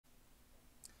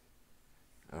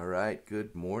All right,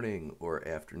 good morning or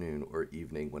afternoon or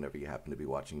evening whenever you happen to be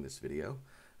watching this video.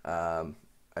 Um,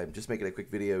 I'm just making a quick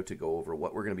video to go over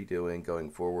what we're going to be doing going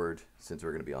forward since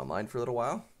we're going to be online for a little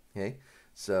while. Okay,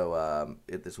 so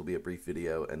this will be a brief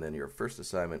video, and then your first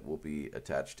assignment will be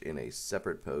attached in a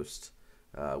separate post,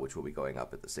 which will be going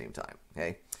up at the same time.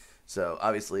 Okay, so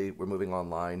obviously we're moving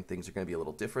online. Things are going to be a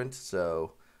little different.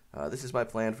 So this is my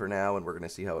plan for now, and we're going to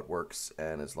see how it works.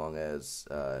 And as long as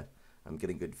I'm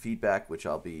getting good feedback, which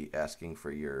I'll be asking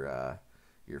for your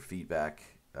feedback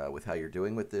with how you're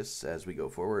doing with this as we go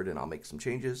forward, and I'll make some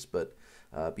changes. But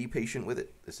be patient with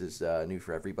it. This is new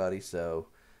for everybody, so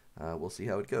we'll see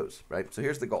how it goes. Right. So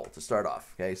here's the goal to start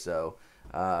off. Okay. So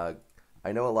I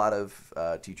know a lot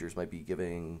of teachers might be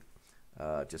giving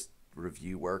just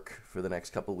review work for the next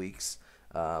couple weeks.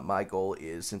 My goal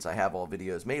is, since I have all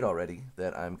videos made already,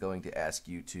 that I'm going to ask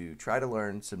you to try to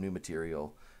learn some new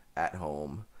material at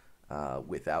home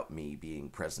without me being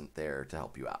present there to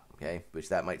help you out, okay? Which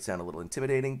that might sound a little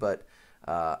intimidating, but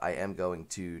I am going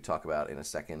to talk about in a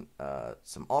second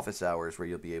some office hours where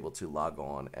you'll be able to log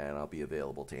on and I'll be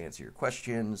available to answer your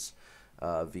questions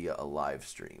via a live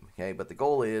stream, okay? But the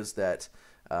goal is that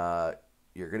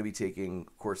you're going to be taking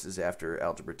courses after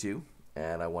Algebra 2,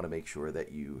 and I want to make sure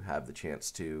that you have the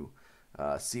chance to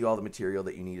see all the material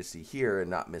that you need to see here and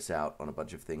not miss out on a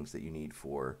bunch of things that you need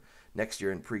for next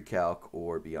year in pre-calc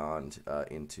or beyond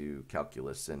into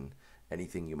calculus and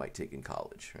anything you might take in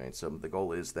college, right? So the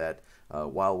goal is that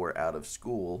while we're out of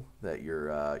school, that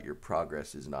your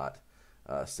progress is not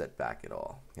set back at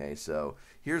all. Okay, so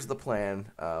here's the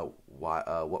plan.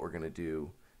 What we're going to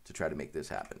do to try to make this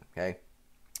happen. Okay,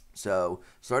 so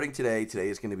starting today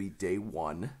is going to be day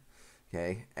one.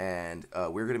 Okay, and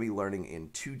we're going to be learning in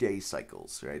 2 day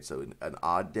cycles, right? So an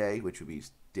odd day, which would be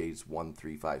days 1,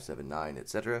 3, 5, 7, 9,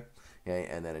 etc. Okay,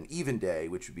 and then an even day,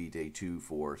 which would be day 2,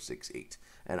 4, 6, 8.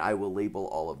 And I will label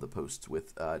all of the posts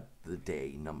with the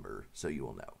day number so you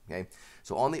will know. Okay,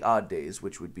 so on the odd days,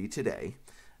 which would be today,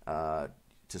 to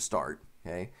start,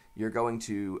 okay, you're going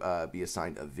to be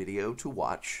assigned a video to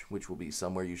watch, which will be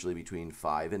somewhere usually between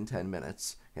 5 and 10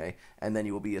 minutes. Okay, and then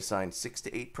you will be assigned 6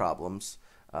 to 8 problems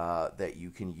that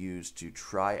you can use to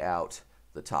try out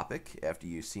the topic after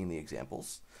you've seen the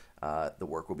examples. The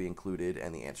work will be included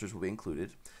and the answers will be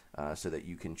included so that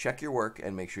you can check your work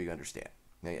and make sure you understand.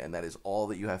 Okay? And that is all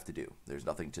that you have to do. There's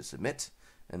nothing to submit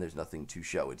and there's nothing to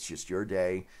show. It's just your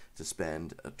day to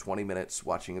spend 20 minutes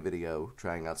watching a video,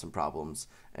 trying out some problems,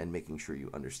 and making sure you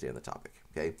understand the topic.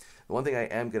 Okay? The one thing I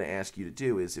am going to ask you to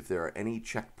do is if there are any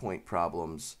checkpoint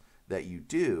problems that you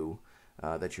do,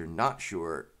 that you're not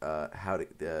sure how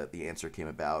the answer came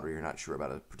about, or you're not sure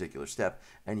about a particular step,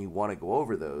 and you want to go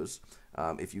over those,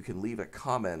 if you can leave a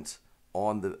comment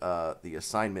on the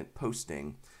assignment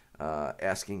posting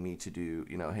asking me to do,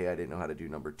 hey, I didn't know how to do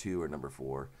number 2 or number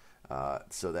 4,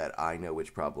 so that I know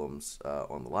which problems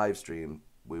on the live stream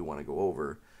we want to go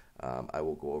over. I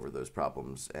will go over those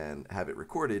problems and have it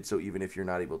recorded, so even if you're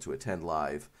not able to attend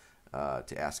live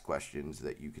to ask questions,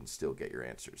 that you can still get your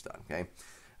answers done. Okay.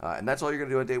 And that's all you're going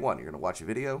to do on day one. You're going to watch a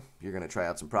video, you're going to try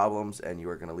out some problems, and you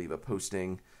are going to leave a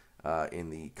posting in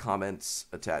the comments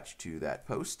attached to that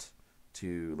post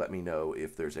to let me know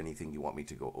if there's anything you want me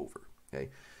to go over. Okay.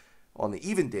 On the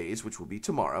even days, which will be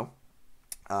tomorrow,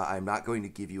 I'm not going to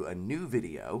give you a new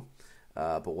video,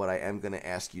 but what I am going to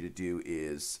ask you to do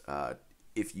is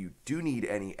if you do need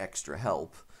any extra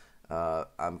help,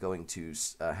 I'm going to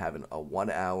have a 1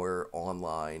 hour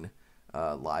online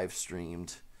live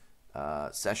streamed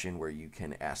session where you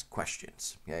can ask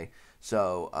questions. Okay,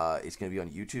 so it's going to be on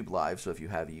YouTube Live. So if you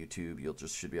have YouTube, you'll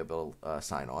should be able to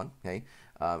sign on. Okay,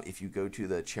 if you go to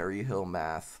the Cherry Hill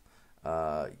Math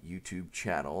YouTube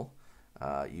channel,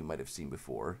 you might have seen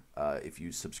before. If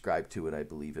you subscribe to it, I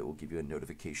believe it will give you a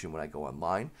notification when I go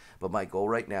online. But my goal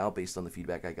right now, based on the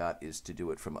feedback I got, is to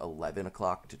do it from 11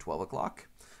 o'clock to 12 o'clock.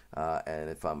 And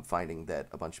if I'm finding that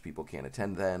a bunch of people can't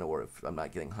attend then, or if I'm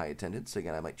not getting high attendance,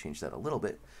 again, I might change that a little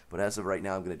bit. But as of right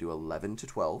now, I'm going to do 11 to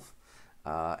 12.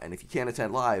 And if you can't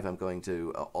attend live, I'm going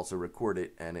to also record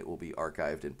it, and it will be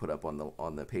archived and put up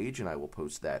on the page, and I will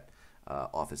post that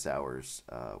office hours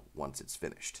once it's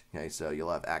finished. Okay, so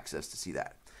you'll have access to see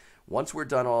that. Once we're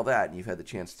done all that, and you've had the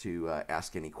chance to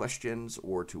ask any questions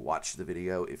or to watch the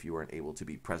video if you weren't able to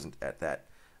be present at that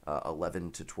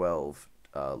 11 to 12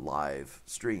 live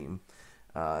stream,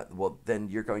 well, then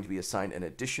you're going to be assigned an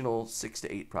additional 6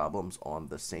 to 8 problems on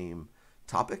the same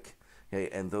topic. Okay,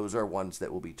 and those are ones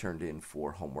that will be turned in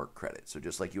for homework credit. So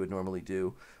just like you would normally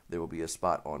do, there will be a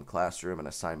spot on Classroom, an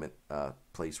assignment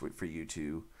place for you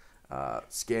to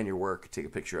scan your work, take a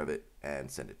picture of it, and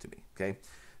send it to me. Okay,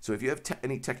 So if you have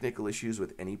any technical issues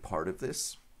with any part of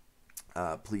this,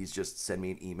 please just send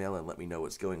me an email and let me know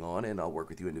what's going on, and I'll work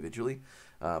with you individually.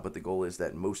 But the goal is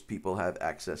that most people have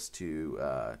access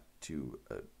to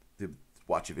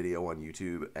watch a video on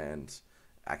YouTube and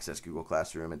access Google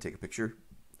Classroom and take a picture.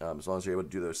 As long as you're able to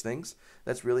do those things,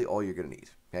 that's really all you're going to need.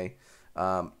 Okay.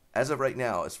 As of right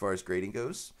now, as far as grading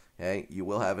goes, okay, you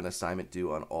will have an assignment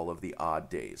due on all of the odd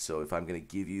days. So if I'm going to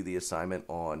give you the assignment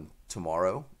on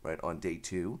tomorrow, right, on day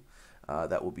 2,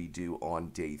 that will be due on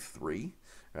day 3,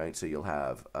 right? So you'll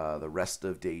have the rest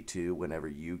of day 2 whenever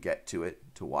you get to it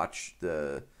to watch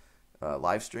the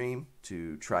live stream,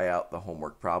 to try out the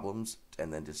homework problems,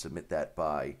 and then to submit that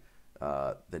by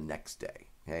the next day,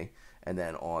 okay? And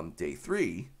then on day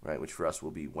 3, right, which for us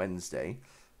will be Wednesday,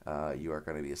 you are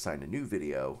going to be assigned a new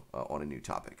video on a new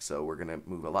topic. So we're going to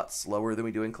move a lot slower than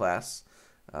we do in class,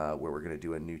 where we're going to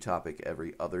do a new topic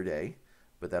every other day.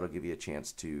 But that'll give you a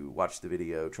chance to watch the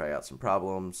video, try out some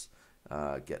problems,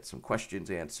 get some questions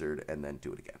answered, and then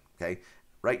do it again. Okay.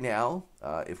 Right now,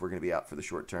 if we're going to be out for the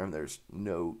short term, there's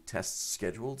no tests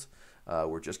scheduled.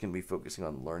 We're just going to be focusing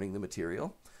on learning the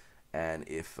material. And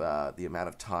if the amount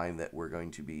of time that we're going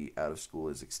to be out of school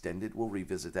is extended, we'll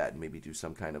revisit that and maybe do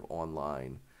some kind of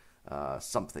online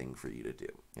something for you to do,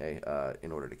 okay,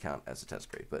 in order to count as a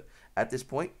test grade. But at this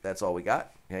point, that's all we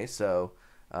got. Okay, so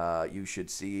you should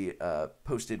see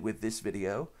posted with this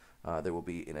video, there will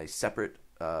be in a separate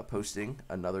posting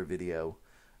another video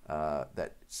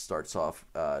that starts off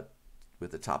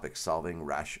with the topic solving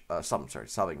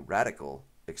radical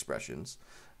expressions,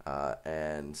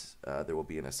 and there will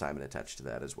be an assignment attached to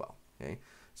that as well. Okay.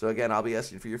 So again, I'll be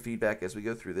asking for your feedback as we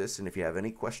go through this, and if you have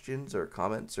any questions or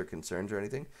comments or concerns or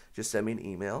anything, just send me an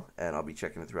email, and I'll be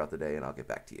checking it throughout the day, and I'll get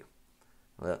back to you.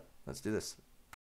 Well, let's do this.